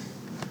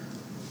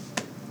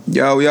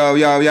Yo.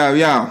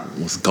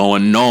 What's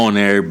going on,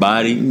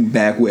 everybody?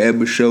 Back with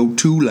episode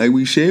 2 like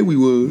we said we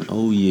would.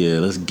 Oh, yeah.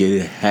 Let's get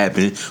it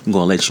happening. I'm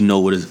going to let you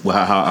know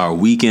how our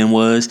weekend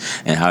was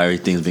and how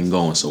everything's been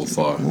going so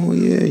far. Oh,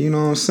 yeah. You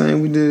know what I'm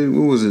saying? We did,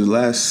 what was it,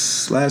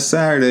 last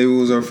Saturday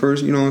was our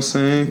first, you know what I'm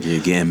saying? Yeah,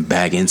 getting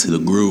back into the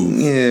groove.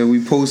 Yeah,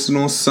 we posted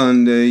on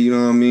Sunday, you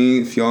know what I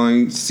mean? If y'all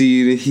ain't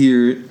see it or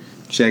hear it,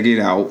 check it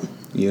out.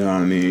 You know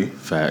what I mean?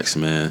 Facts,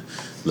 man.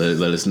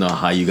 Let us know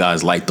how you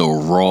guys like the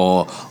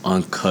raw,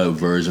 uncut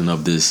version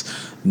of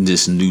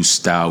this new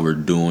style we're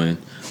doing.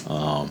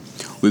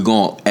 We're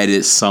gonna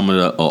edit some of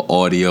the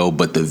audio,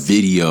 but the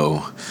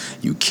video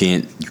you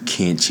can't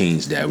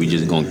change that. We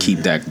just gonna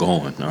keep that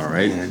going. All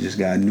right. Yeah, I just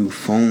got a new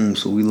phone,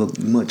 so we look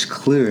much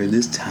clearer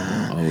this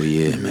time. Oh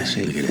yeah, man.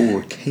 Say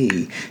 4K.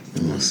 You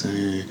know what I'm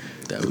saying?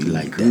 That we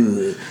like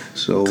good. That.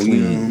 So clean.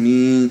 You know what I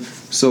mean.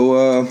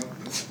 So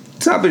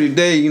topic of the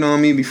day, you know what I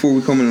mean, before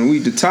we come in the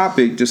week, the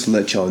topic, just to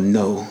let y'all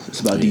know, it's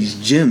about these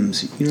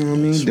gyms, you know what I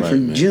mean? That's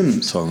different right,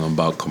 gyms. Talking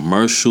about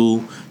commercial,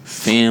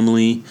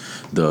 family,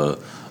 the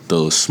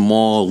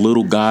small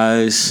little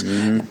guys,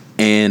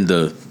 and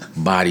the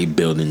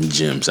bodybuilding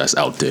gyms that's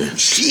out there.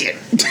 Shit.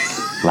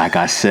 Like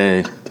I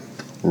said,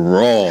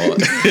 raw.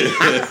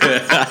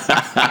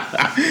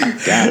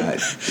 God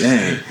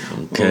dang.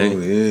 Okay. Oh,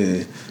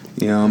 yeah.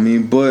 You know what I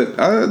mean? But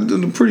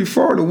pretty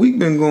far, the week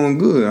been going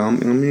good. I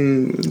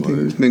mean,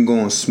 it's been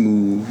going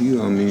smooth. You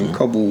know what I mean?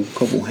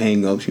 Couple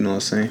hang-ups, you know what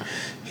I'm saying?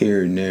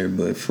 Here and there.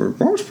 But for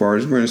the most part,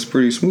 it's been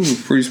pretty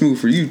smooth. Pretty smooth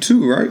for you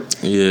too, right?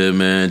 Yeah,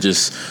 man.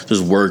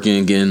 Just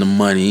working, getting the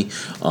money.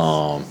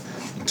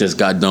 Just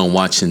got done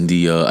watching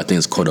the I think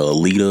it's called the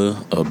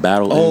Alita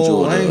Battle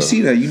Angel. Oh, I didn't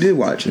see that. You did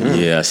watch it, huh?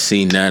 Yeah, I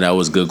seen that. That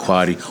was good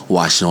quality.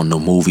 Watching on the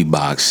movie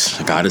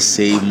box. I gotta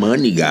save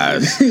money,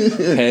 guys.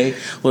 Okay.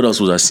 What else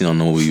was I seeing on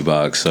the movie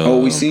box?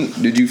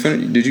 Did you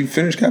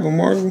finish Captain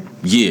Marvel?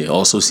 Yeah,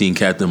 also seen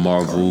Captain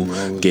Marvel.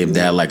 Gave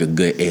that like a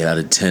good 8 out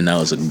of 10. That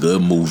was a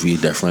good movie.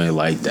 Definitely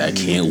like that.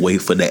 Can't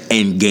wait for the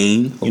end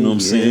game. You know what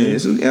I'm saying? I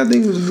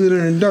think it was a good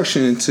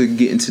introduction to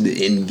get into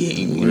the end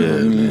game. You know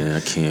what I mean? Man,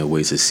 I can't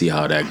wait to see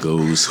how that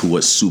goes.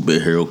 What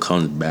superhero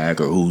comes back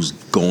or who's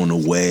going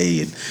away,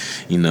 and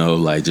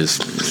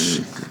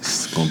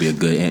it's gonna be a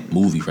good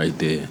movie right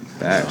there.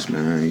 Facts,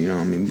 man. You know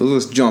what I mean? But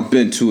let's jump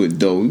into it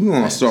though. We're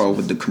gonna start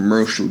with the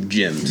commercial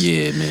gyms.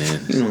 Yeah,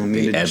 man. You know what I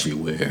mean?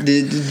 Everywhere.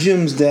 The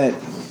gyms that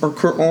are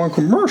on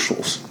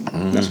commercials.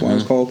 That's why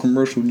it's called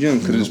commercial gym,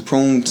 because it's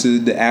prone to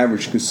the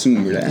average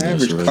consumer, the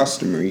average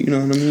customer. You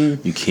know what I mean?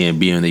 You can't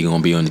be on. They're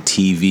gonna be on the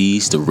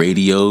TVs, the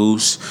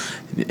radios,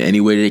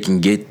 anywhere they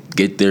can get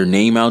their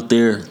name out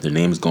there. Their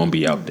name is gonna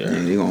be out there.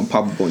 And they're gonna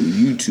pop up on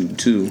YouTube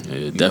too.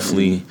 Yeah,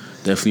 definitely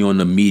on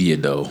the media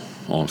though.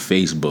 On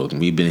Facebook,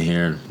 we've been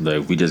hearing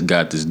we just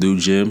got this new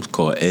gym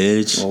called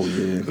Edge. Oh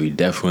yeah, we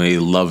definitely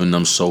loving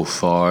them so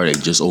far. They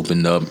just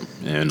opened up,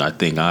 and I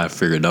think I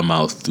figured them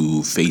out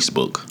through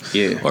Facebook,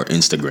 or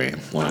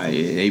Instagram.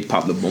 They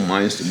popped up on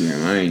my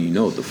Instagram. I didn't even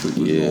know what the fuck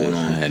was going on.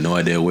 I had no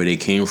idea where they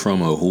came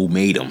from or who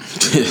made them.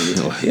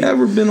 You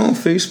ever been on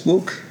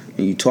Facebook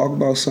and you talk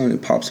about something,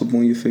 it pops up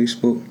on your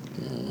Facebook?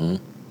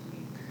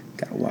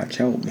 Gotta watch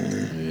out,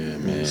 man. Yeah,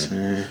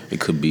 man. It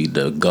could be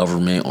the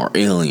government or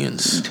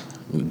aliens.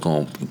 We're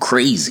going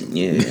crazy.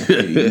 Yeah,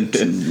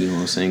 YouTube, you know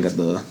what I'm saying? Got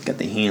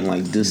the hand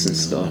like this and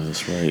stuff.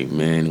 That's right,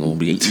 man. Gonna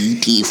be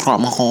E.T.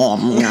 from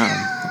home.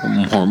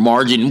 Or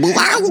Margin,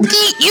 I'll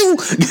get you.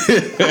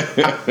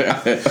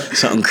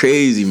 Something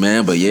crazy,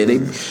 man. But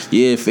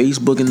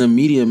Facebook and the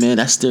media, man,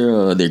 that's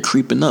they're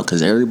creeping up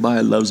because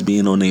everybody loves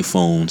being on their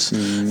phones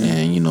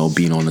and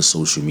being on the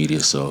social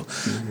media. So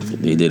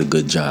they did a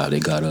good job.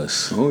 They got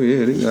us. Oh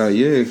yeah,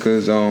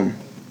 because I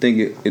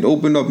think it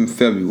opened up in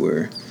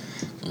February.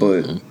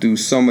 But through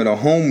some of the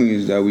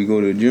homies that we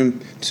go to the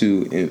gym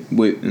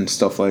and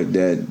stuff like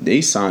that, they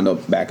signed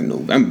up back in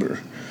November.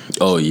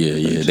 Oh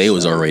yeah. They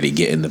was already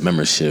getting the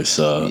memberships.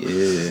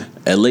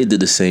 LA did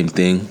the same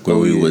thing where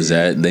we was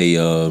at. They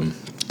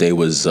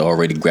was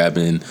already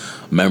grabbing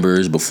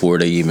members before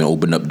they even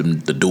opened up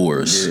the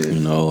doors.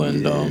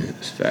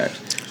 It's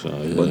facts.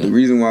 But the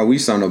reason why we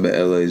signed up at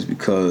LA is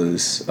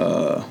because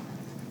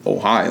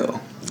Ohio.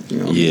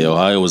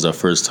 Ohio was our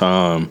first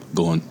time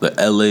going to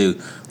LA.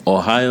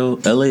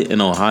 LA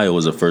and Ohio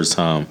was the first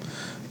time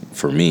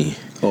for me.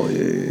 Oh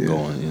yeah.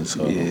 Going in,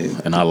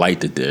 and I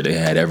liked it there. They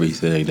had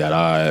everything that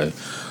I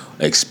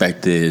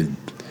expected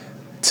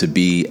to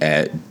be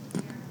at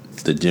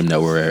the gym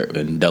that we're at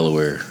in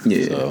Delaware.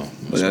 Yeah. So,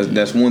 but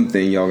that's one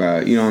thing y'all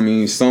got. You know what I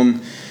mean?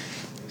 Some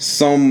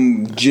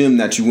gym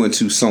that you went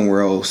to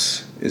somewhere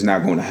else is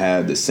not going to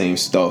have the same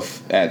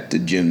stuff at the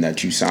gym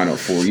that you sign up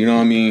for. You know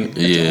what I mean? At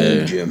your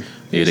home gym.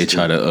 Yeah, they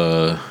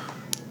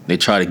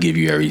try to give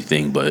you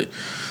everything, but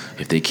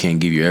if they can't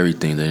give you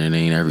everything, then it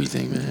ain't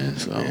everything, man.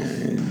 So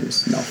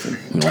it's nothing.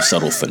 We don't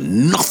settle for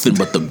nothing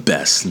but the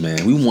best,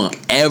 man. We want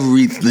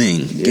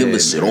everything. Give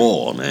us it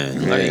all,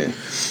 man. Like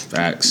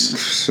facts.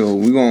 So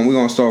we're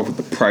gonna start with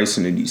the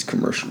pricing of these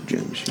commercial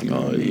gyms. You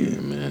know what I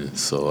mean? Man.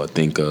 So I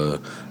think what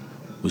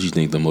do you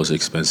think the most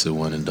expensive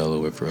one in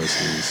Delaware for us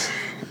is?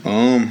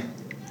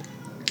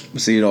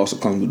 But see, it also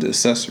comes with the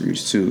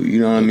accessories too. You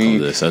know what I mean?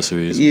 The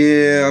accessories.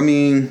 Yeah, I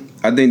mean,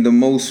 I think the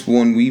most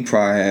one we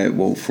probably had,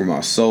 well, for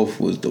myself,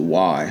 was the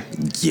Y.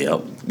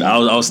 Yep. I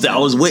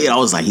was waiting. I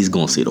was like, he's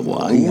gonna say the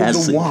Y. He has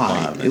to say the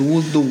Y. It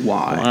was the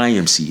Y.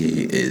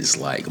 YMCA is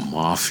like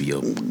mafia,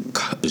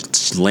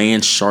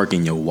 land shark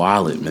in your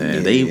wallet, man.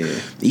 Yeah.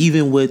 They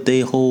even with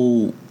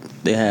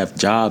they have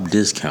job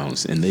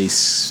discounts and they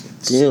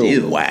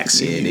still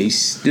waxing. Yeah, they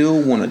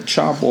still want to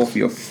chop off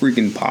your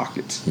freaking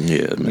pockets.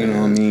 Yeah, man. You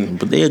know what I mean?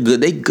 But they're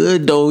good. They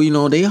good though. You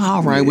know, they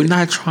all right. Yeah. We're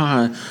not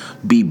trying to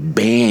be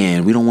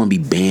banned. We don't want to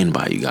be banned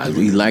by you guys.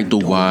 We like the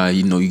Y.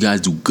 You know, you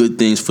guys do good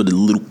things for the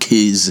little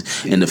kids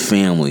and the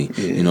family.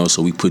 Yeah. You know,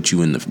 so we put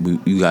you in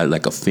you got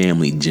like a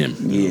family gym.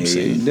 You know what I'm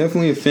saying?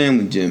 Definitely a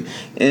family gym.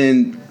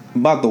 And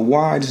about the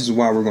why, this is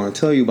why we're going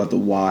to tell you about the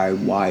why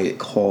it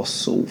costs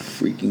so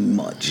freaking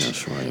much.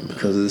 That's right, man.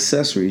 Because of the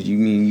accessories.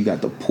 You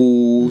got the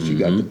pools, you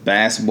got the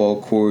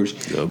basketball courts,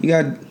 you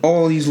got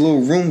all these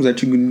little rooms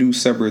that you can do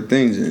separate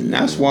things in.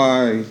 That's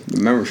why the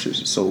memberships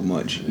are so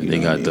much. They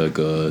got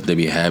they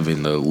be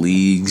having the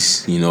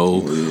leagues, you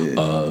know.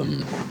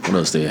 What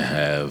else they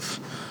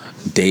have?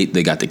 They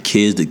got the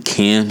kids, the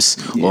camps.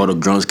 All the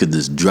girls could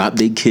just drop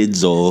their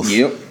kids off.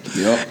 Yep.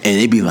 And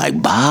they be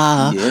like,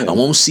 bye. Yeah. I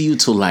won't see you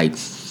till like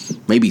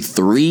maybe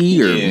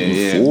 3 or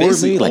 4,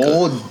 maybe like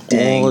all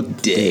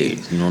day.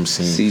 You know what I'm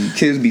saying? See, the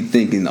kids be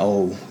thinking,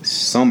 oh,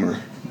 summer,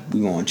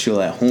 we gonna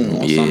chill at home.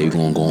 We're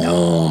gonna go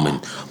home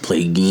and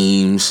play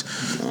games.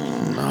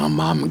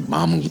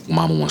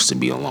 Mama wants to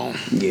be alone.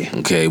 Yeah.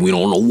 Okay, we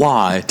don't know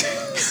why.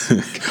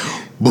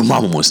 But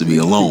mama wants to be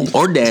alone.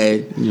 Or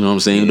dad, you know what I'm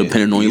saying?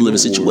 Depending on your living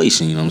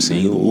situation, you know what I'm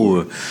saying?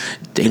 Or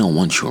they don't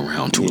want you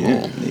around too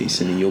long. They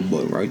sending your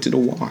butt right to the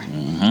Y.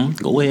 Mm-hmm.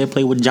 Go ahead,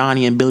 play with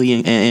Johnny and Billy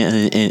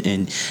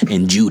and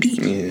Judy.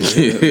 Yeah,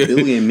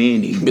 Billy and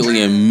Mandy.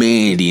 Billy and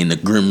Mandy and the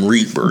Grim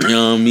Reaper, you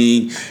know what I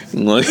mean?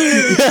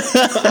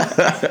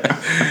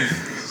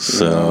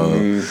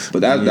 So,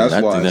 but that's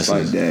why it's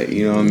like that.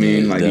 You know what I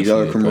mean? Like these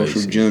other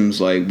commercial gyms,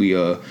 like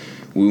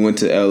we went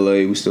to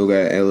LA. We still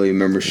got LA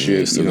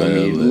membership. You know what I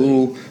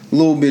mean? A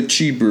little bit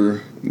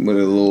cheaper, but a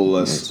little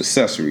less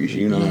accessories.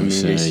 You know what I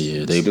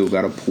mean? They still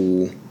got a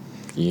pool.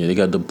 Yeah, they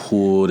got the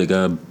pool. They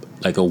got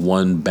like a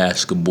 1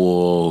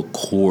 basketball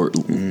court.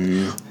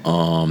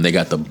 Mm-hmm. They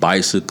got the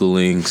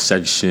bicycling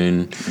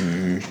section.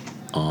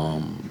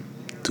 Mm-hmm.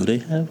 Do they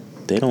have?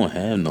 They don't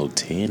have no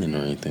tanning or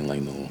anything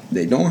like no.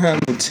 They don't have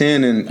no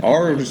tanning.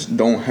 Ours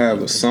don't have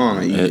a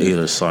sauna either.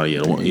 Either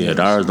sauna,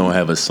 yeah. Ours don't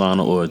have a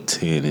sauna or a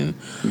tanning.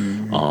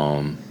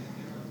 Mm-hmm.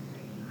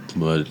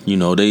 But you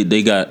know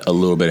they got a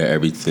little bit of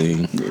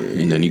everything,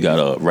 and then you got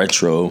a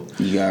retro.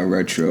 You got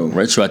retro.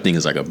 Retro, I think,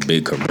 is like a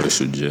big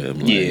commercial gym.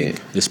 Like,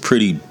 it's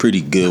pretty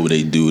good what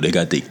they do. They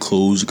got their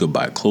clothes. You could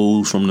buy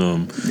clothes from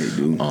them. They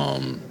do.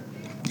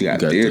 You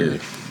got theater.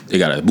 They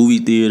got a movie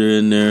theater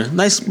in there.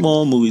 Nice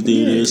small movie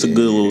theater. It's a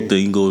good little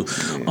thing.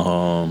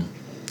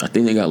 I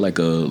think they got like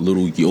a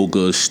little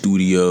yoga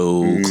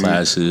studio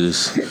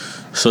classes.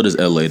 So does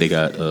LA. They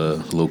got a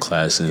little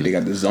class in. They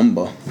got the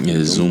Zumba. Yeah,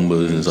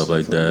 Zumba and stuff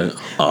like that.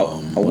 I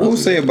will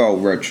say about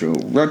retro.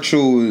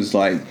 Retro is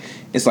like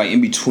it's like in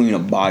between a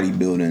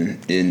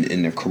bodybuilding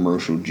in the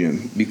commercial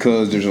gym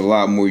because there's a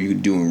lot more you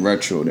can do in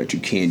retro that you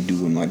can't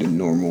do in like the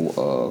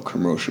normal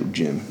commercial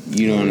gym.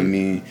 You know what I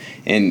mean?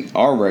 And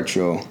our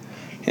retro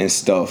and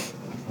stuff,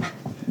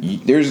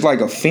 there's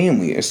like a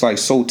family. It's like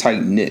so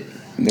tight knit.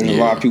 There's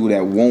a lot of people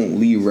that won't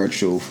leave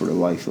retro for the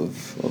life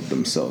of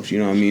themselves. You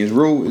know what I mean? It's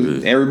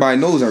real. Everybody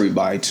knows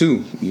everybody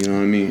too. You know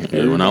what I mean?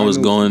 Yeah, when I was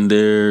going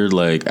there,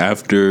 like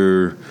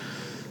after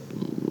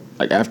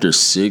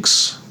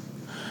 6,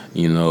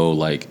 you know,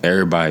 like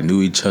everybody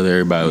knew each other.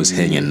 Everybody was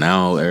hanging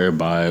out.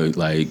 Everybody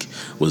like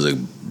was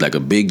like a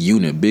big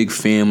unit, big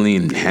family,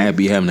 and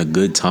happy, having a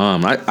good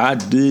time. I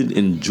did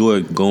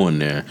enjoy going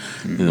there.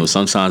 You know,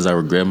 sometimes I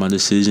regret my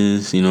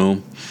decisions. You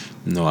know,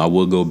 I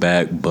would go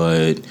back,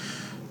 but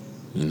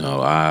you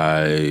know,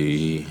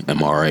 I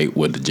am all right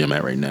with the gym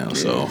at right now. Yeah,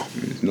 so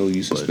there's no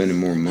use in spending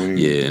more money.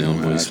 Yeah, no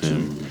use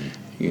spending.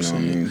 You know what I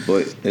mean?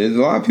 But there's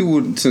a lot of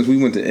people, since we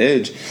went to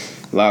Edge,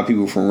 a lot of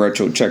people from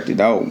Retro checked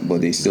it out,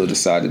 but they still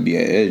decided to be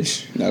at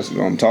Edge. That's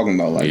what I'm talking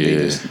about. Like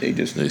they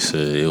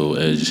said, yo,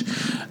 Edge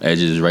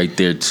is right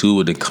there too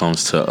when it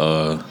comes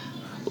to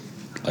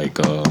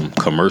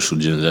commercial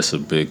gyms. That's a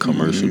big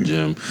commercial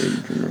gym.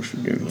 Big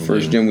commercial gym.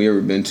 First gym we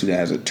ever been to that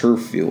has a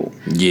turf field.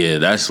 Yeah,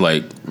 that's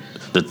like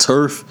the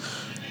turf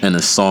and the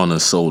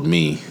sauna sold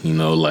me. You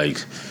know,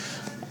 like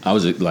I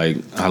like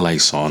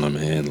sauna,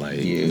 man. Like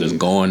just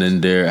going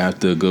in there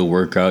after a good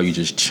workout, you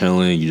just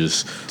chilling. You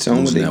just tell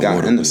them what they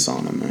got in the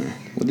sauna, man.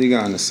 What they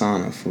got in the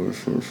sauna for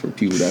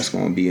people that's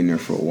gonna be in there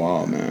for a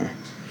while, man.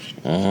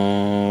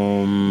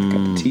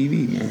 Got the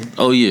TV, man.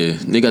 Oh yeah,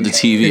 they got the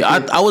TV.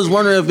 I was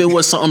wondering if it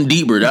was something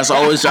deeper. That's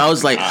always I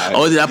was like,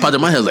 that popped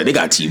in my head. Like they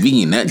got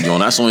TV in that joint.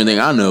 That's the only thing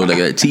I know. They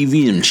got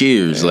TV and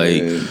chairs.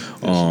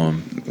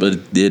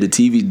 But the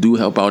TV do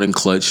help out in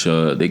clutch.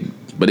 They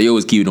But they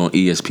always keep it on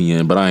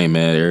ESPN. But I ain't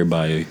mad.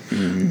 Everybody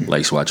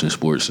likes watching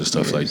sports and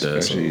stuff like that.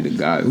 Especially the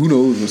guy. Who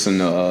knows what's in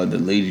the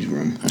ladies'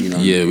 room? You know.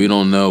 Yeah, we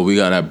don't know. We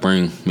gotta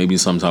maybe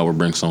sometime we'll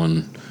bring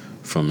someone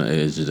from the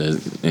edge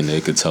and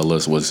they could tell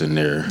us what's in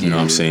there. You know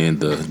what I'm saying?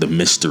 The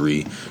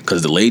mystery.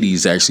 Because the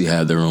ladies actually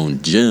have their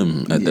own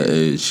gym at the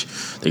edge.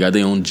 They got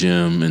their own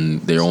gym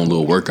and their own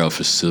little workout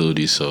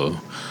facility. So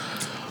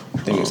I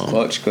think it's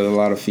clutch because a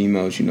lot of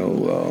females,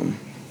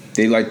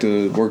 they like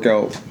to work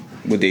out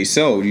what they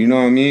sell. You know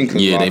what I mean?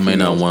 Yeah, they may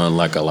not want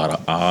like a lot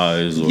of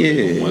eyes. Or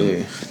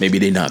maybe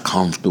they're not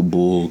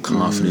comfortable,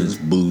 confidence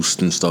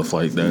boost and stuff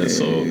like that.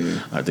 So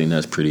I think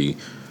that's pretty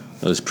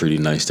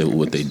nice that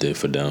what they did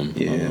for them.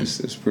 Yeah,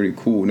 it's pretty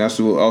cool. And that's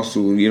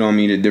also, you know what I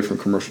mean, the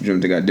different commercial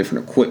gyms, they got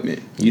different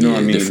equipment. You know what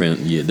I mean?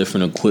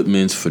 Different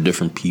equipments for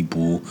different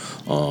people.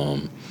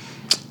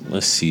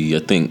 Let's see, I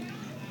think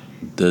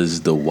the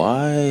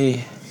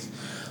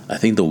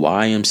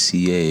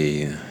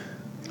YMCA,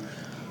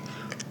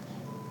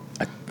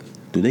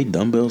 do they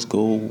dumbbells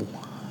go?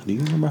 Do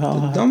you remember how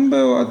high?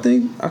 Dumbbell, I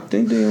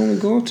think they only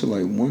go up to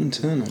like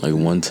 110. Like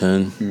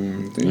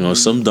 110.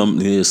 Some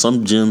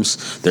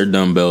gyms, their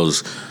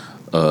dumbbells,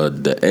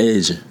 the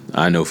edge,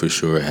 I know for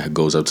sure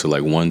goes up to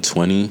like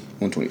 120,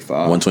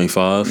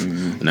 125,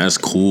 and that's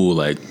cool.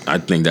 Like I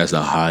think that's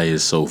the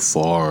highest so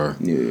far.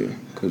 Yeah,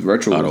 because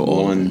retro was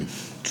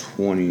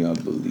 120, I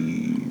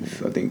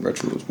believe. I think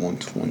retro was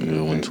 120.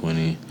 Yeah,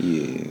 120.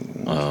 Yeah.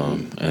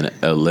 120. And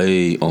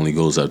LA only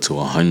goes up to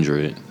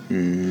 100.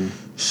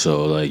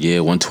 So,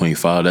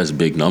 125, that's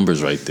big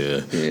numbers right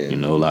there. Yeah.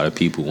 A lot of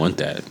people want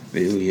that.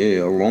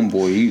 Yeah, one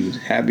boy, he was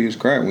happy as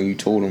crap when you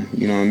told him,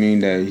 you know what I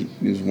mean, that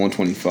he was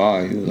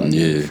 125. He was like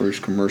the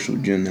first commercial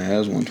gym that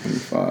has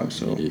 125.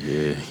 So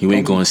you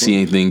ain't going to see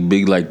anything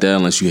big like that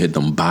unless you hit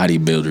them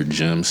bodybuilder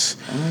gyms.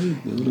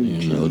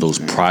 Those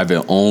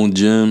private-owned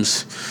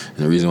gyms. And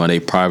the reason why they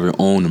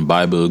private-owned and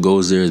bodybuilder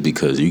goes there is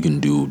because you can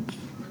do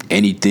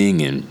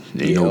anything and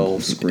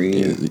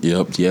scream.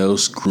 Yell,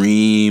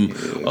 scream,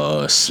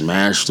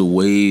 smash the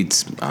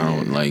weights. I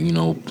don't you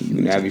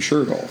can have your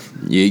shirt off.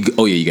 Yeah,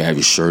 you can have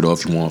your shirt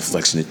off. You want to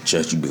flex in the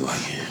chest, you be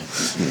like, you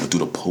want to do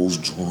the pose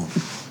joint.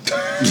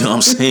 You know what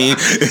I'm saying?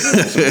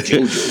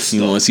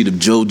 You want to see the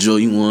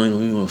JoJo? You want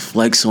to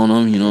flex on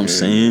them? You know what I'm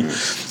saying?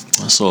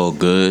 That's all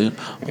good.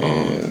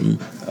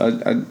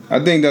 I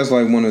think that's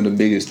like one of the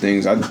biggest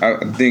things. I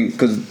think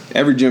because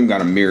every gym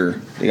got a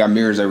mirror. They got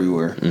mirrors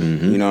everywhere.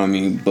 You know what I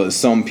mean? But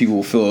some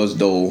people feel as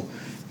though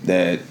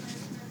that,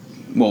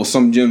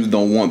 some gyms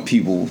don't want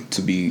people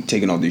to be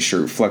taking off their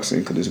shirt flexing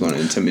because it's going to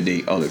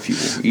intimidate other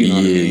people. You know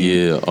what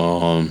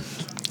I mean?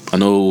 I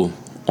know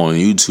on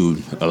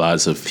YouTube, a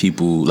lot of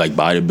people like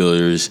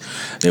bodybuilders,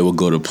 they will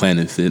go to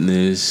Planet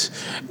Fitness,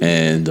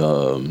 and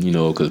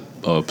because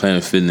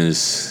Planet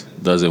Fitness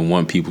doesn't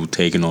want people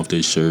taking off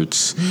their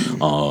shirts.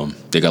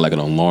 They got like an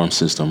alarm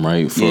system,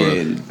 right?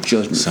 For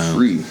judgment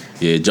free.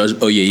 Yeah,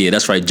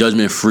 that's right.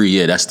 Judgment free.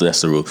 Yeah, that's the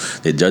rule.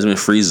 The judgment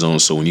free zone.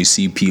 So when you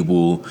see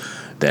people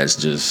that's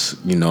just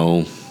in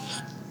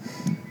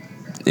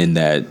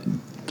that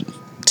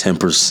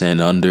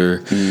 10%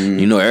 under,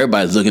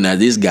 everybody's looking at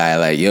this guy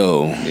like,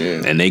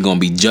 and they gonna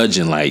be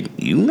judging like,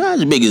 you not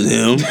as big as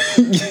him.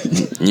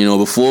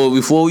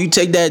 Before you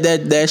take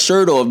that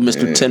shirt off,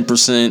 Mr.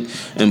 10%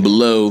 and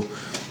below.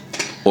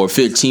 Or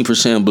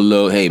 15%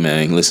 below. Hey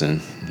man,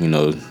 listen.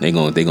 They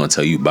gonna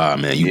tell you bye,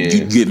 man.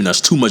 You giving us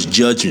too much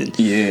judgment.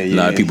 A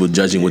lot of people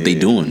judging what they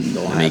doing.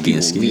 They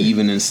getting scared.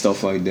 Leaving and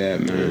stuff like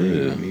that, man. You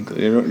know what I mean?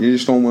 They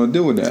just don't want to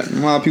deal with that. A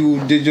lot of people,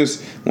 they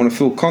just want to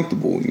feel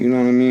comfortable. You know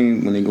what I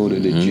mean? When they go to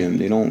the gym,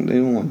 they don't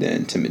want that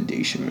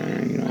intimidation,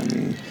 man. You know what I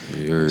mean?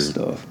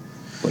 Stuff.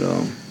 But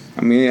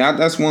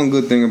that's one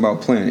good thing about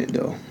Planet,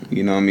 though.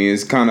 You know what I mean?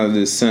 It's kind of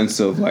this sense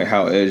of like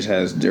how Edge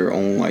has their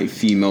own like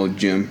female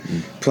gym.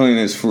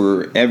 Planet's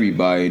for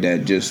everybody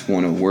that just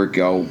want to work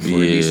out for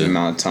a decent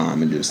amount of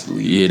time and just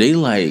leave. Yeah, they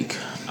like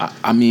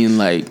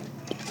the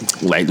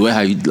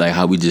way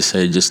how we just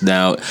said just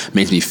now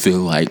makes me feel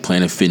like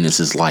Planet Fitness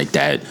is like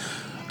that.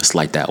 It's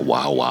like that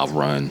Wild Wild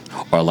run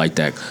or like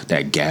that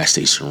gas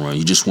station run.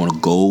 You just want to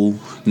go,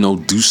 do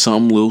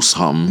little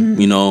something,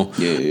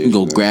 you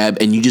go grab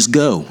and you just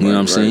go. You know what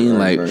I'm saying?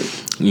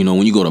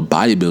 When you go to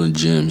bodybuilding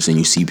gyms and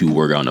you see people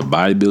work out in the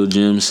bodybuilding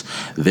gyms,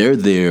 they're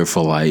there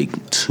for like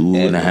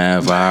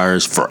 2.5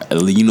 hours, for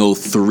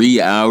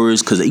 3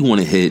 hours, because they want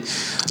to hit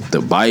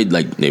the body.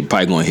 Like they're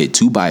probably going to hit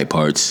 2 body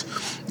parts.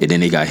 And then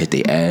they got to hit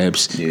their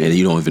abs, and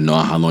you don't even know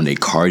how long their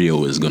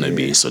cardio is going to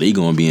be. So they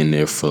going to be in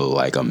there for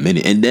like a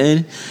minute. And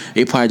then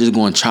they probably just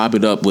going to chop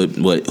it up with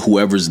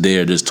whoever's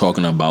there just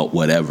talking about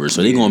whatever.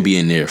 So they going to be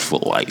in there for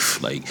life.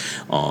 Like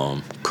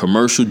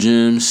commercial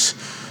gyms,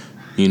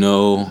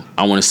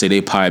 I want to say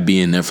they probably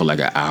be in there for like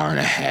an hour and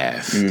a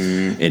half.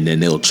 And then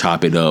they'll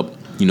chop it up,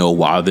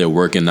 while they're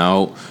working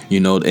out,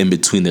 in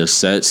between their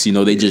sets.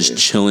 They just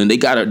chilling. They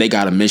got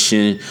a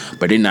mission,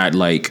 but they're not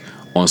like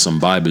on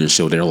some bodybuilding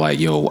show. They're like,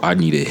 I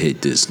need to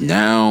hit this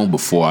now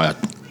before I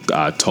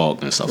I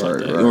talk and stuff like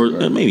that,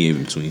 or maybe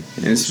in between.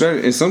 And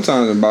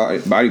sometimes in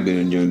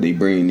bodybuilding gym, they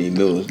bring in their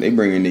meals. They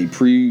bring in their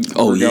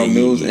pre-workout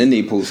meals and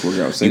they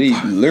post-workout. So they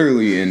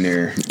literally in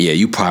there. Yeah,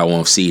 you probably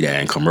won't see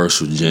that in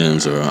commercial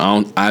gyms, or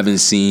I haven't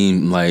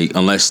seen like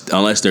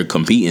unless they're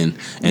competing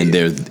and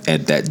they're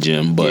at that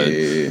gym, but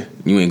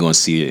you ain't gonna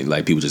see it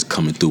like people just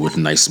coming through with a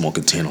nice small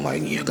container.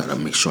 Like, I gotta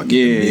make sure I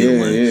get the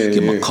meal and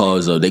get my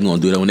carbs up. They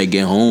gonna do that when they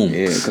get home.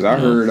 Yeah, because I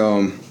heard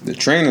the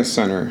training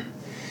center,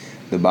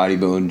 the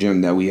bodybuilding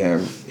gym that we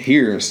have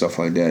here and stuff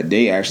like that,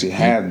 they actually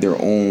have their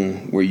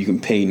own where you can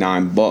pay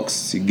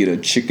 $9 to get a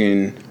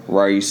chicken,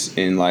 rice,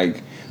 and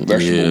like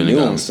vegetable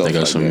meal and stuff. They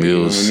got some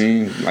meals. You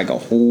know what I mean? Like a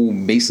whole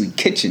basically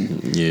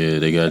kitchen. Yeah,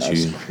 they got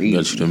you. Crazy.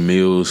 Got you the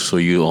meals so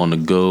you on the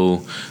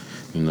go.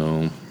 You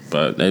know,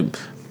 but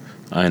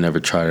I ain't never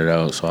tried it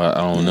out, so I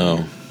don't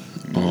know.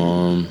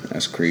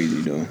 That's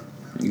crazy though.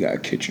 You got a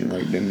kitchen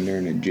right then there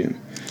in the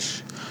gym.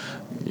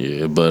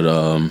 Yeah, but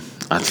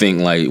I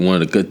think like one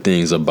of the good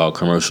things about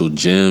commercial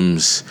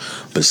gyms,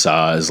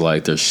 besides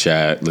like their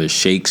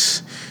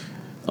shakes,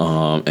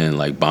 and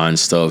like buying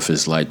stuff,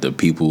 is like the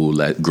people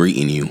that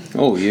greeting you.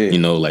 Oh yeah. You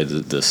know, like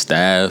the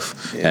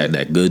staff had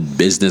that good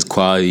business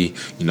quality.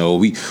 You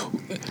know,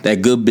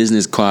 that good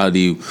business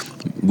quality,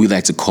 we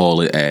like to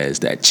call it as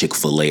that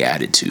Chick-fil-A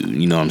attitude.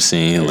 You know what I'm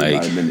saying?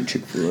 Everybody been to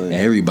Chick-fil-A.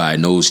 Everybody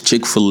knows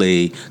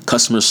Chick-fil-A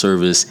customer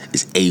service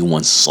is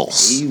A1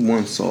 sauce.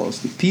 A1 sauce.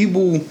 The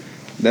people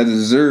that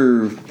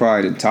deserve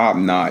probably the top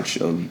notch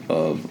of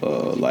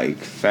like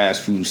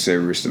fast food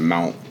service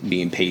amount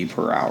being paid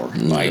per hour.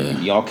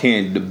 Like y'all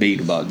can't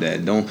debate about that.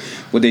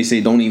 What they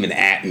say, don't even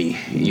at me.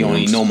 You don't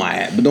even know my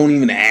at, but don't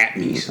even at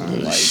me,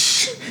 son. Like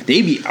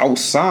they be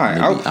outside.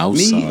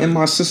 Me and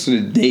my sister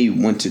today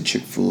went to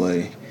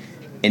Chick-fil-A.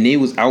 And they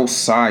was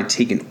outside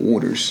taking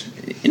orders.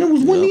 And it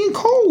was windy and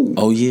cold.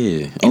 Oh,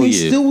 yeah. And they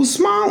still was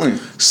smiling.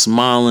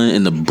 Smiling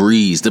in the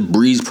breeze. The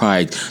breeze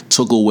probably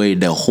took away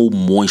that whole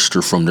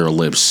moisture from their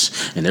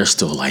lips. And they're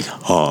still like,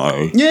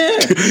 hi. Yeah.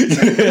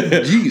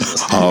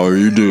 Jesus. How are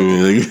you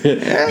doing?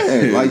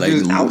 Yeah. Like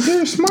just out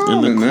there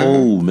smiling, in the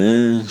cold,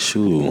 man.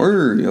 Sure.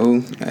 Word, yo.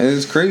 That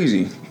is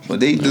crazy.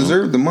 But they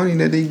deserve the money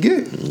that they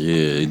get.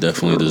 Yeah, they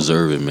definitely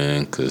deserve it,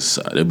 man. Because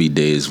there'll be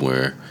days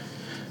where...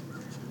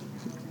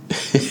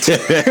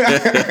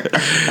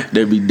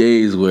 There'd be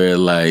days where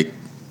like,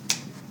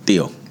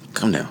 Theo,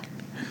 come down.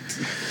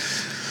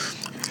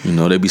 You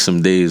know, there'd be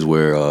some days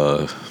where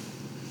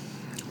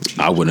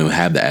I wouldn't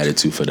have the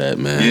attitude for that,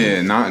 man.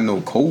 Yeah, not in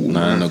no cold.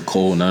 Not in the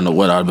cold, not in the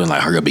weather. I'd been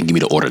like, hurry up and give me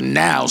the order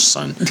now,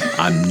 son.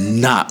 I'm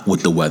not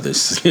with the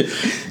weathers. Give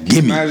me.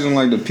 Imagine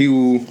like the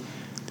people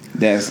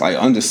that's like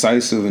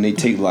undecisive and they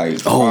take like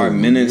 5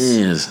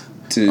 minutes.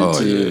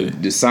 To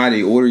decide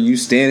they order, you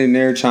standing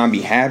there trying to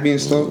be happy and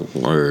stuff.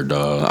 Word,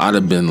 I'd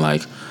have been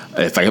like,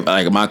 I'd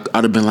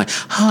have been like,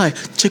 hi,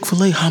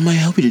 Chick-fil-A, how may I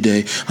help you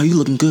today? Are you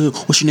looking good?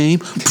 What's your name?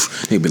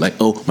 They'd be like,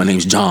 oh, my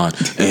name's John,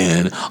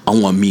 and I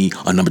want me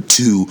a number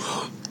 2.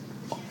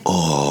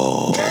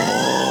 Oh,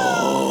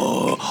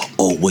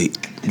 wait,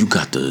 you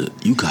got the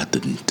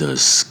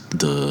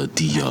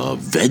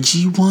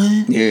veggie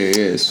one?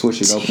 Yeah,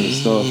 switch it up and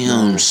stuff.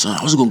 Damn, son,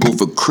 I was gonna go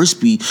for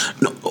crispy.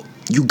 No.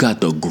 You got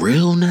the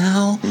grill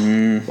now?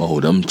 Oh,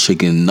 them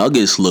chicken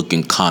nuggets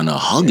looking kind of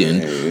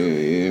hugging.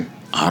 Yeah.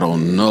 I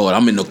don't know.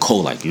 I'm in the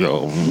cold like,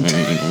 yo,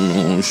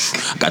 I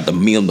got the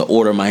meal, the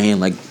order in my hand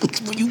like,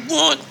 what you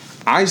want?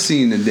 I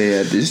seen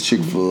today at this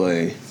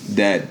Chick-fil-A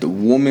that the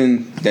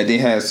woman, that they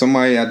had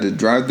somebody at the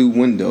drive-through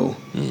window,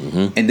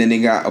 and then they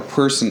got a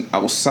person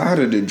outside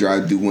of the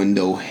drive-through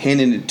window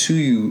handing it to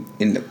you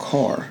in the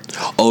car.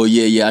 Oh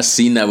yeah, I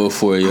seen that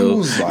before, yo.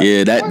 Like,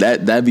 yeah,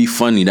 that'd be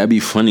funny. That'd be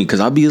funny because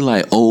I'd be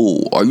like,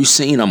 oh, are you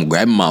saying I'm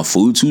grabbing my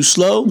food too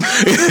slow?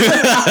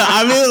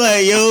 I mean,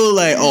 like, yo,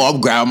 like, oh, I'm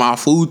grabbing my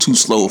food too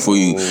slow for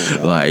you.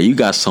 Like, you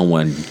got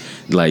someone.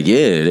 Like,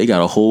 yeah, they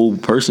got a whole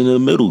person in the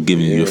middle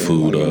giving you your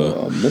food. Like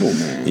a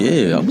middleman.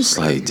 Yeah, I was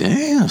like,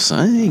 damn, son,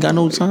 I ain't got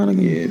no time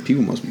to Yeah,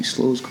 people must be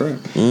slow as crap.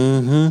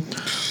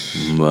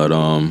 But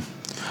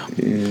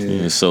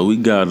so we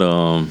got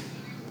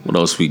what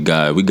else we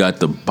got? We got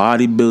the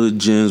bodybuilder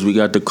gyms, we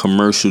got the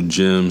commercial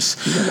gyms,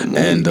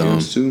 and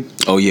gyms too.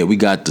 Oh yeah, we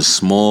got the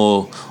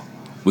small.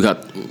 We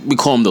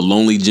call them the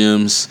lonely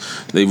gyms.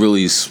 They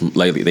really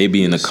like they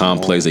be in the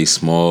complex. They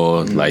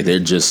small, like they're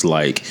just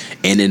like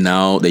in and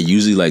out. They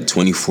usually like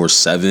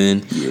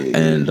 24/7,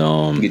 and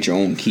get your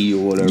own key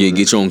or whatever. Yeah,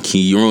 get your own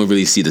key. You don't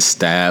really see the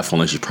staff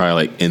unless you're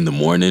probably like in the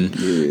morning.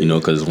 You know,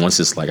 because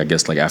once it's like I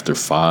guess like after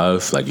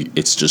 5, like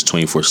it's just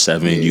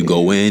 24/7. You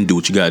go in, do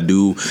what you gotta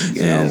do,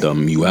 and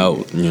you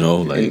out. You know,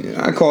 like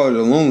I call it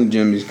a lonely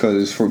gym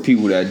because it's for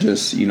people that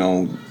just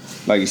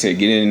like you said,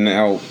 get in and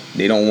out.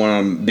 They don't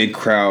want a big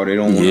crowd. They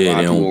don't want a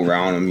lot of people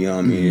around them. You know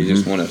what I mean? They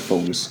just want to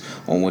focus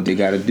on what they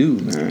got to do,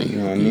 man. You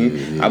know what I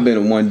mean? I've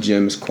been to one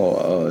gym. It's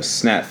called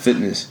Snap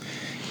Fitness,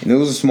 and it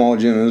was a small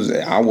gym.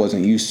 I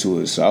wasn't used to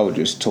it, so I was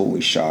just totally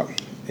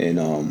shocked. And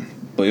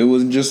but it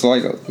was just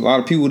like a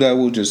lot of people that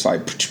were just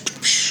like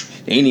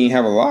they didn't even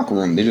have a locker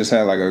room. They just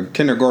had like a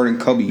kindergarten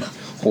cubby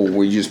hole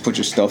where you just put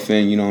your stuff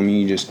in. You know what I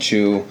mean? You just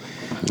chill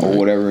or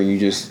whatever. And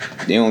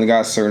they only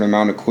got a certain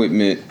amount of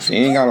equipment. They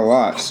ain't got a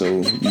lot,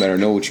 so you better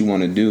know what you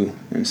want to do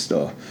and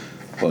stuff.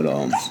 But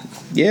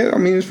yeah, I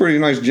mean, it's a pretty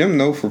nice gym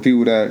though for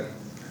people that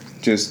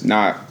just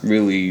not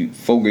really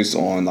focused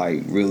on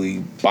like really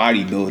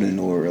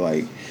bodybuilding or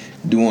like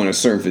doing a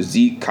certain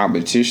physique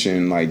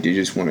competition. Like they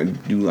just want to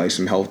do like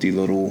some healthy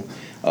little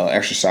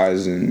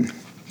exercises and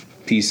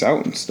peace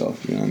out and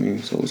stuff. You know what I mean?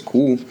 So it's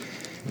cool.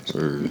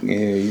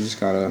 Yeah, you just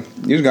gotta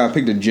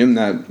pick the gym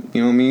that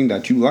you know what I mean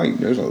that you like.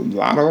 There's a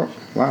lot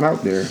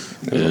out there.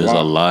 There's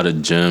a lot of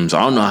gyms.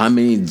 I don't know how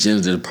many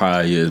gyms there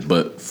probably is,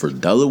 but for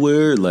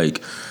Delaware,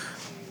 like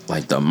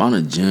the amount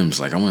of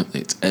gyms, like I went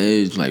it's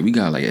Edge, like we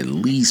got like at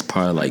least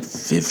probably like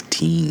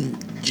 15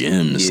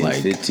 gyms, yeah,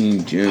 like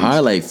 15 gyms,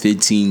 probably like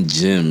 15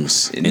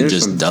 gyms and in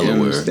just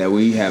Delaware gyms that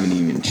we haven't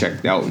even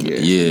checked out yet.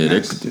 Yeah,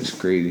 that's just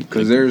crazy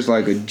because there's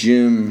like a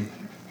gym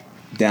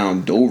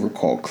down Dover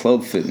called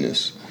Club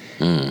Fitness,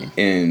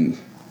 and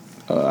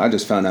I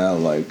just found out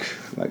like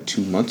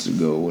 2 months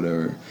ago or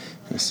whatever.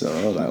 And so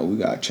I was like, we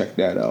gotta check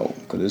that out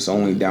because it's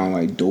only down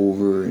like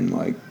Dover and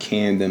like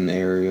Camden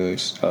area,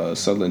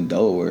 Southern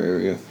Delaware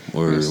area.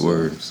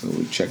 Word. So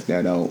we check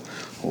that out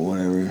or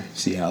whatever,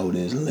 see how it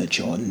is, and let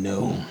y'all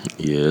know.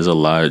 Yeah, there's a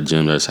lot of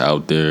gyms that's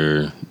out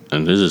there,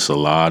 and there's just a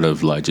lot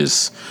of like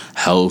just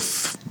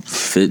health,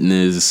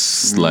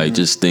 fitness, like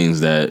just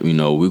things that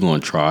we're gonna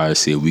try to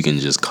see if we can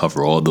just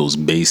cover all those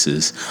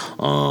bases.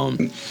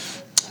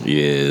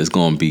 Yeah, it's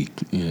gonna be.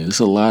 There's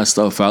a lot of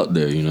stuff out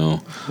there,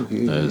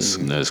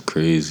 that's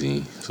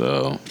crazy.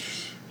 So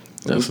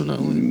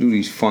definitely we do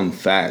these fun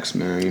facts,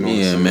 man. You know what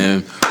I'm saying?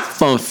 Man.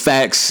 Fun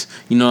facts.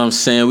 You know what I'm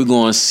saying?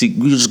 We're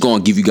just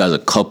gonna give you guys a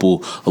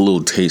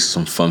little taste of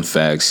some fun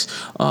facts.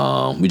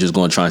 We're just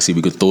gonna try and see if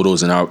we could throw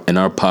those in our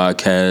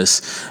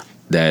podcast.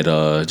 That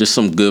just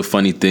some good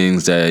funny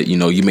things that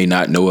you may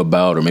not know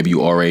about, or maybe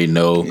you already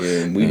know.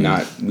 Yeah, we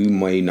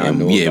may not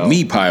know. Yeah, about.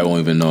 me probably won't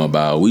even know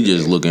about. We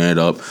just looking it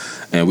up,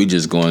 and we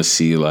just going to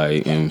see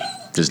like and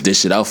just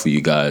dish it out for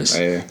you guys.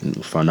 Yeah.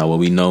 Find out what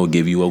we know,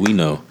 give you what we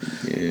know.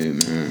 Yeah,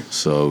 man.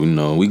 So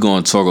we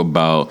going to talk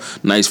about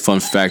nice fun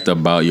fact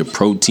about your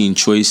protein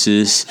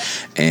choices,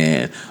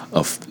 and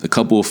a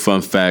couple of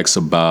fun facts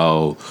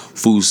about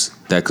foods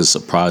that could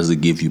surprisingly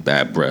give you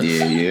bad breath.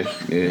 Yeah. You know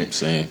what I'm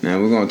saying? Now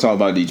we're going to talk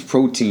about these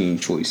protein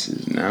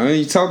choices. Now when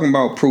you're talking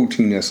about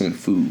protein that's in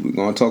food, we're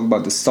going to talk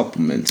about the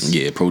supplements.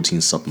 Yeah,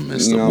 protein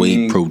supplements, You know the what I whey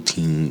mean?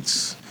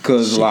 proteins.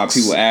 Because a lot of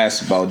people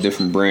ask about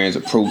different brands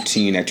of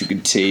protein that you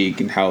can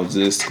take and how is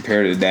this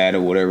compared to that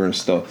or whatever and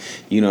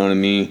stuff. You know what I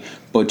mean?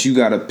 But you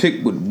got to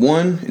pick with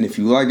one, and if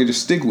you like it,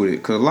 just stick with it.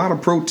 Because a lot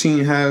of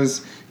protein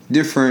has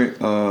different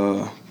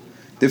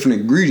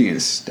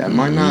ingredients that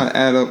might not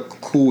add up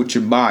cool with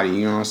your body.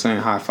 You know what I'm saying?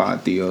 High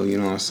five, Theo. You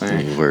know what I'm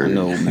saying? Word. I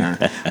know, man.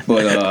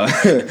 But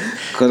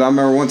because I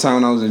remember one time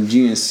when I was in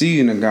GNC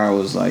and the guy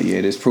was like,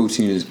 yeah, this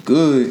protein is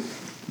good,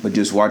 but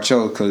just watch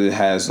out because it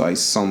has like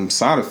some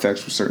side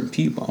effects for certain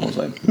people. I was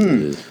like,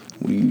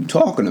 what are you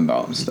talking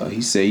about and stuff?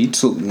 He said he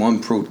took one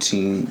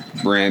protein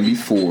brand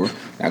before,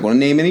 not going to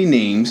name any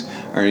names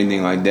or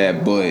anything like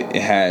that, but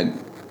it had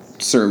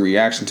certain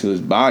reaction to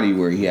his body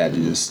where he had to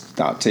just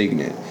stop taking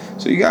it.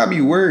 So you gotta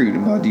be worried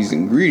about these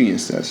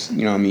ingredients that's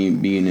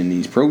being in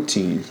these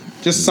proteins.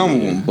 Just some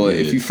of them, but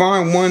if you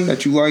find one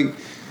that you like,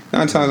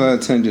 9 times out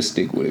of 10, just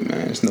stick with it,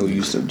 man. It's no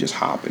use of just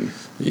hopping.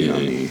 You know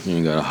what I mean? You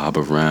ain't gotta hop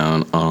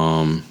around.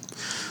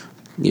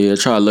 We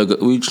try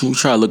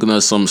looking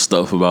at some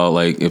stuff about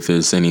like if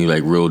there's any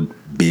like real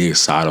big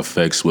side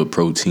effects with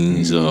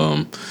proteins.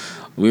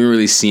 We didn't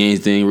really see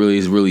anything really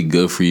is really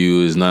good for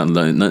you. It's not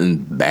nothing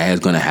bad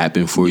is gonna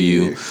happen for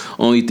you.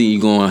 Only thing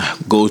you're gonna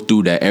go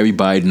through that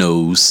everybody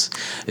knows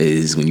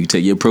is when you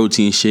take your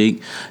protein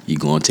shake, you're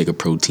gonna take a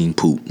protein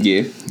poop.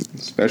 Yeah,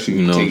 especially if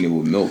you're taking it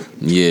with milk.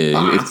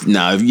 Yeah, if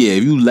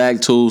you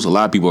lactose, a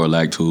lot of people are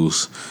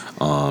lactose.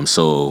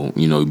 So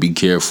be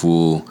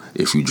careful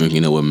if you're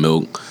drinking it with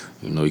milk.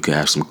 You could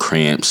have some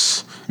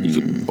cramps,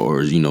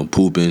 or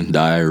pooping,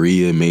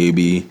 diarrhea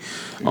maybe.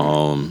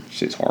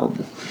 Shit's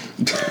horrible.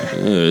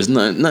 Yeah, it's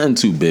nothing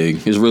too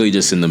big. It's really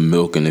just in the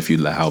milk, and if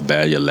you how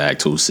bad your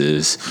lactose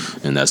is,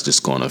 and that's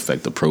just going to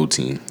affect the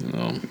protein.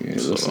 Yeah,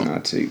 listen, I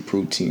take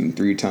protein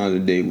 3 times a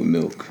day with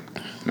milk.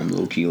 I'm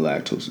low-key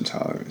lactose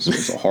intolerant, so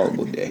it's a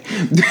horrible day.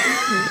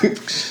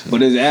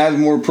 But it adds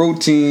more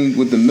protein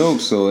with the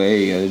milk, so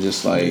hey,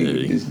 just like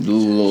just do a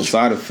little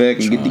side effect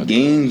and get the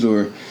gains,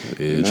 or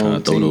trying to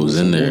throw those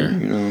in there.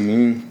 You know what I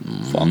mean?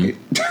 Fuck it.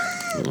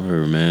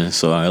 Word, man.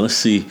 So let's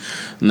see.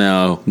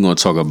 Now we're gonna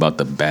talk about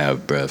the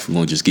bad breath. We're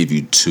gonna just give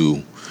you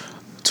two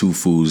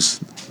foods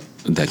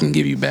that can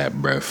give you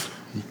bad breath.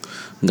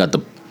 We're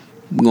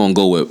gonna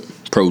go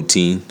with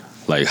protein,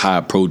 like high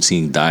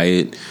protein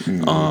diet.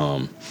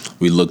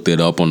 We looked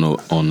it up on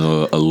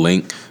a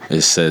link.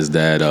 It says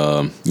that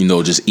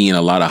just eating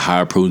a lot of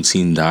high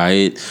protein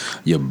diet,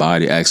 your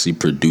body actually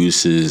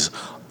produces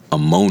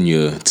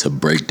ammonia to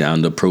break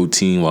down the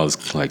protein while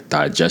it's like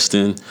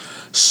digesting.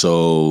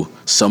 So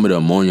some of the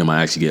ammonia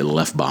might actually get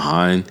left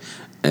behind,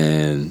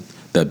 and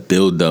that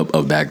buildup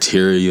of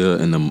bacteria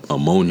and the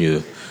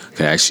ammonia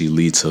can actually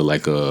lead to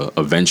like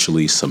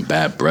eventually some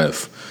bad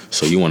breath.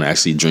 So you want to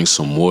actually drink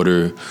some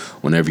water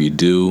whenever you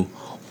do,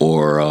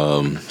 or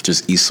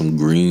just eat some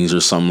greens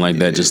or something like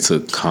that, just to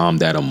calm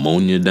that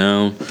ammonia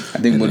down. I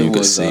think what it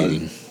was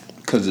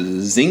because of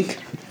the zinc.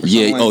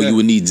 Yeah. Like you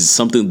would need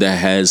something that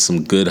has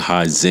some good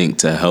high zinc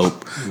to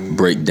help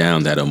break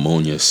down that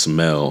ammonia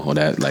smell or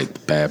that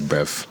like bad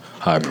breath,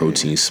 high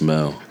protein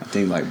smell. I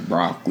think like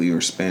broccoli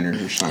or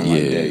spinach or something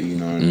like that. You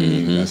know what I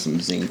mean? Got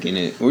some zinc in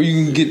it, or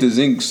you can get the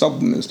zinc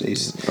supplements. You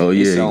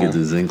get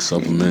the zinc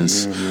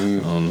supplements.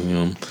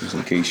 Just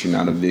in case you're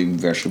not a big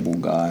vegetable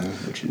guy,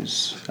 which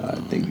is I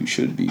think you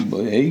should be.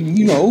 But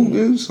hey,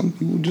 some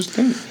people just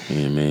think.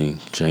 Yeah, man,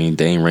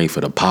 they ain't ready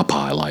for the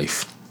Popeye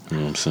life. You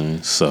know what I'm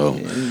saying? So,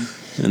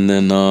 and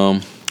then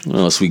what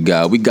else we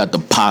got? We got the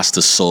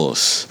pasta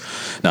sauce.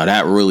 Now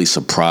that really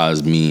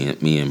surprised me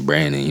and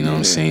Brandon. You know what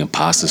I'm saying?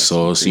 Pasta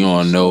sauce. You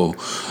don't know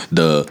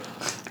the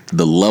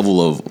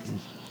level of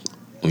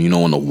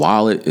when the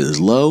wallet is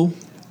low.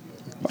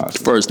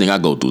 First thing I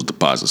go through is the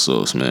pasta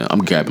sauce, man.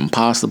 I'm grabbing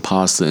pasta,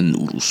 and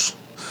noodles.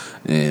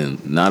 And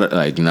not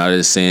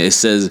it's saying, it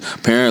says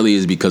apparently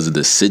it's because of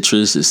the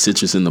citrus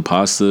in the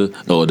pasta,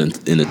 or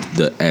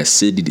the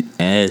acidity.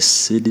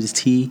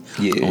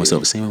 Yeah, I want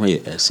to say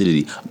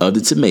acidity of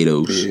the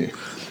tomatoes. Yeah.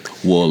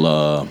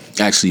 Will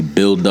actually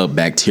build up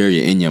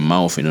bacteria in your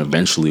mouth and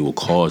eventually will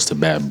cause the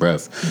bad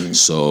breath.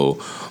 So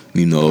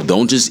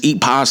don't just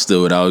eat pasta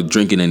without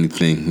drinking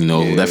anything.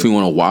 Definitely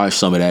want to wash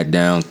some of that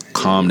down,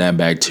 calm that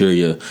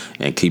bacteria,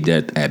 and keep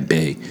that at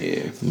bay.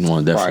 Yeah, you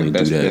want to definitely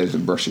do that. Best to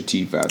brush your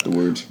teeth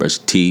afterwards. Brush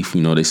your teeth.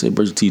 They say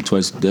brush your teeth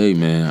twice a day,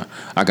 man.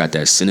 I got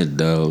that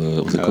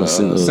Sensodyne. What's it called?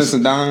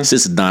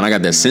 Sensodyne. I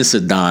got that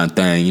Sensodyne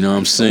thing. You know what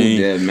I'm saying?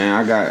 Yeah, man.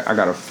 I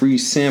got a free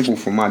sample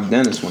from my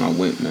dentist when I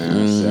went,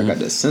 man. I got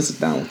that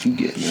Sensodyne. What you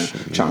get, man?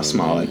 I'm trying to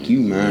smile like you,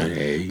 man.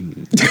 Hey.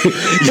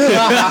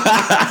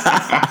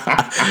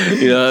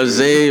 You know what I'm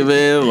saying,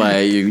 man?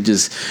 Like, you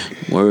just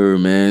word,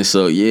 man.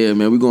 So yeah,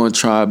 man, we're gonna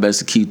try our best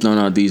to keep throwing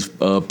out these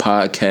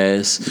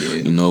podcasts.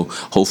 Yeah.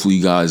 Hopefully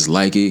you guys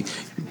like it.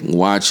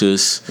 Watch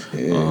us.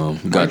 Yeah.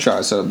 We gotta try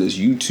to set up this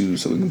YouTube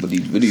so we can put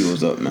these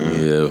videos up, man.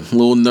 Yeah. A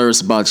little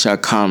nervous about y'all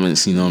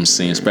comments, you know what I'm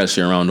saying,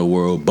 especially around the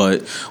world.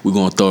 But we're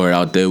gonna throw it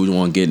out there. We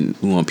want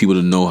people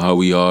to know how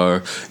we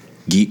are.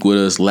 Geek with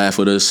us, laugh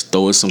with us,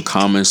 throw us some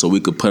comments so we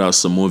could put out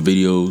some more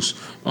videos.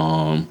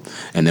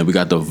 And then we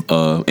got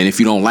and if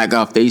you don't like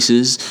our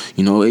faces,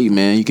 hey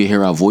man, you can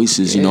hear our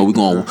voices. We're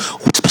gonna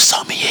whisper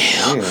something here.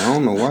 Yeah, I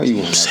don't know why you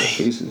want to like our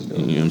faces though.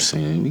 You know what I'm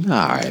saying? We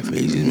got alright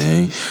faces,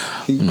 man.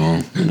 You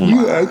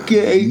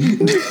okay? Yeah.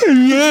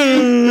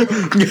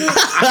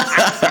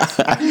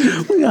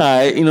 We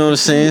alright, you know what I'm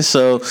saying?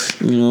 So,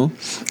 yeah,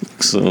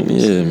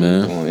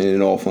 man. Gonna end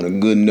it off on a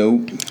good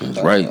note.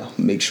 That's right.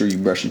 Make sure you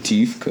brush your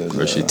teeth.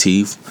 Brush your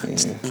teeth. A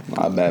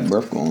lot of bad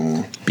breath going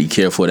on. Be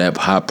careful of that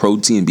high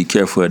protein. Be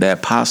careful of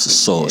that pasta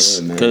sauce.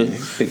 Yeah, man. Okay?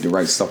 Pick the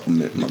right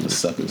supplement, mother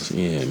suckers.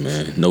 Yeah,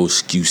 man. No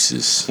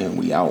excuses. And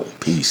we out.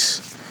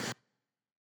 Peace.